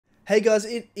Hey guys,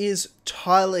 it is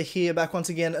Tyler here, back once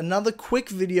again. Another quick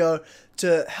video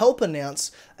to help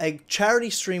announce a charity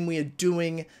stream we are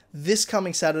doing this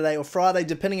coming Saturday or Friday,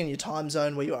 depending on your time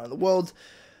zone where you are in the world,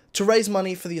 to raise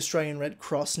money for the Australian Red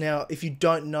Cross. Now, if you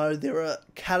don't know, there are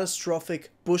catastrophic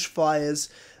bushfires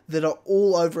that are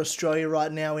all over Australia right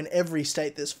now. In every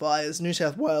state there's fires. New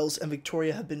South Wales and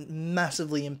Victoria have been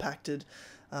massively impacted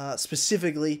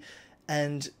specifically,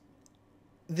 and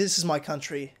this is my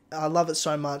country. I love it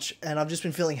so much, and I've just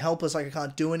been feeling helpless, like I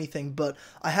can't do anything, but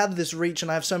I have this reach, and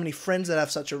I have so many friends that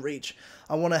have such a reach.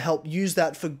 I want to help use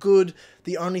that for good,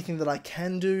 the only thing that I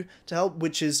can do to help,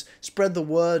 which is spread the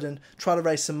word and try to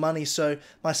raise some money. So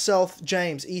myself,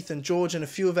 James, Ethan, George, and a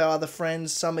few of our other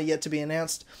friends, some are yet to be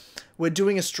announced, we're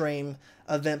doing a stream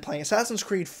event playing Assassin's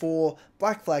Creed 4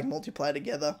 Black Flag multiplayer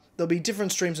together. There'll be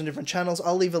different streams on different channels.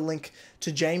 I'll leave a link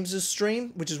to James's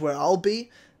stream, which is where I'll be,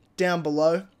 down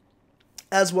below,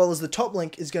 as well as the top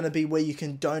link is going to be where you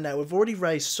can donate. We've already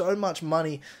raised so much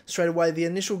money straight away. The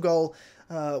initial goal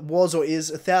was or is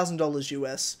 $1,000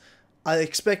 US. I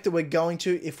expect that we're going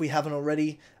to, if we haven't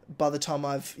already, by the time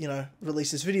I've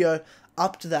released this video,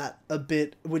 up to that a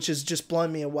bit, which has just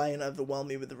blown me away and overwhelmed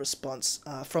me with the response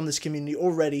from this community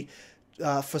already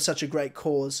for such a great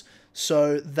cause.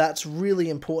 So that's really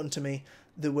important to me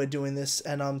that we're doing this,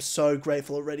 and I'm so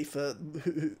grateful already for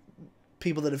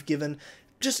people that have given.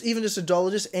 Even just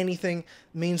 $1, just anything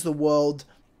means the world.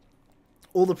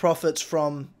 All the profits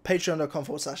from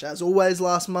patreon.com/as always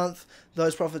last month,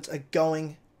 those profits are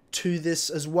going to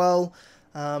this as well.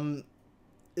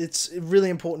 It's a really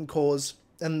important cause,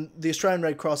 and the Australian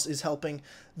Red Cross is helping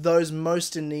those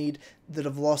most in need that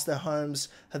have lost their homes,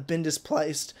 have been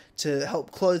displaced, to help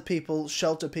clothe people,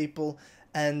 shelter people,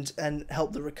 and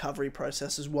help the recovery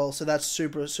process as well. So that's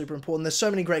super, super important. There's so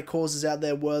many great causes out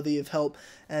there worthy of help,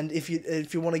 and if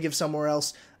you want to give somewhere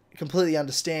else, completely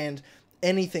understand.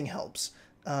 Anything helps.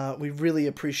 We really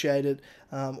appreciate it,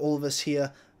 all of us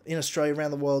here in Australia,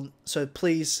 around the world. So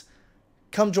please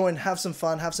come join, have some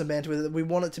fun, have some banter with it. We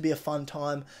want it to be a fun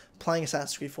time playing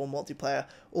Assassin's Creed 4 multiplayer,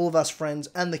 all of us friends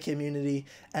and the community,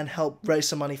 and help raise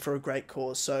some money for a great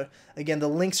cause. So again, the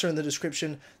links are in the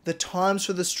description. The times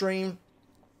for the stream: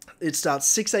 it starts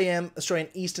 6 AM Australian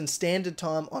Eastern Standard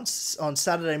Time on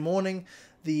Saturday morning,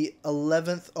 the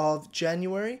 11th of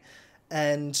January,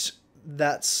 and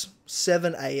that's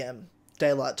 7 AM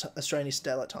Australian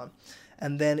Eastern Daylight Time.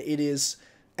 And then it is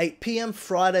 8 PM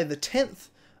Friday the 10th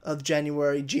of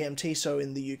January GMT, so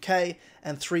in the UK,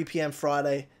 and 3 PM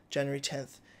Friday January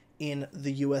 10th in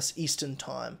the US Eastern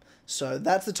Time. So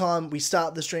that's the time we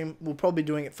start the stream. We'll probably be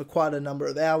doing it for quite a number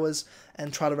of hours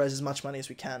and try to raise as much money as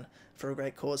we can for a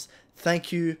great cause.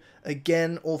 Thank you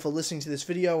again all for listening to this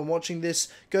video and watching this.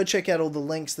 Go check out all the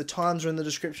links. The times are in the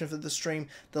description for the stream.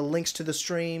 The links to the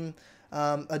stream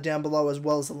are down below, as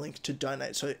well as the link to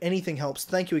donate. So anything helps.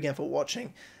 Thank you again for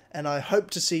watching, and I hope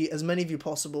to see as many of you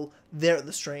possible there at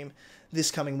the stream this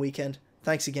coming weekend.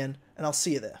 Thanks again, and I'll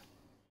see you there.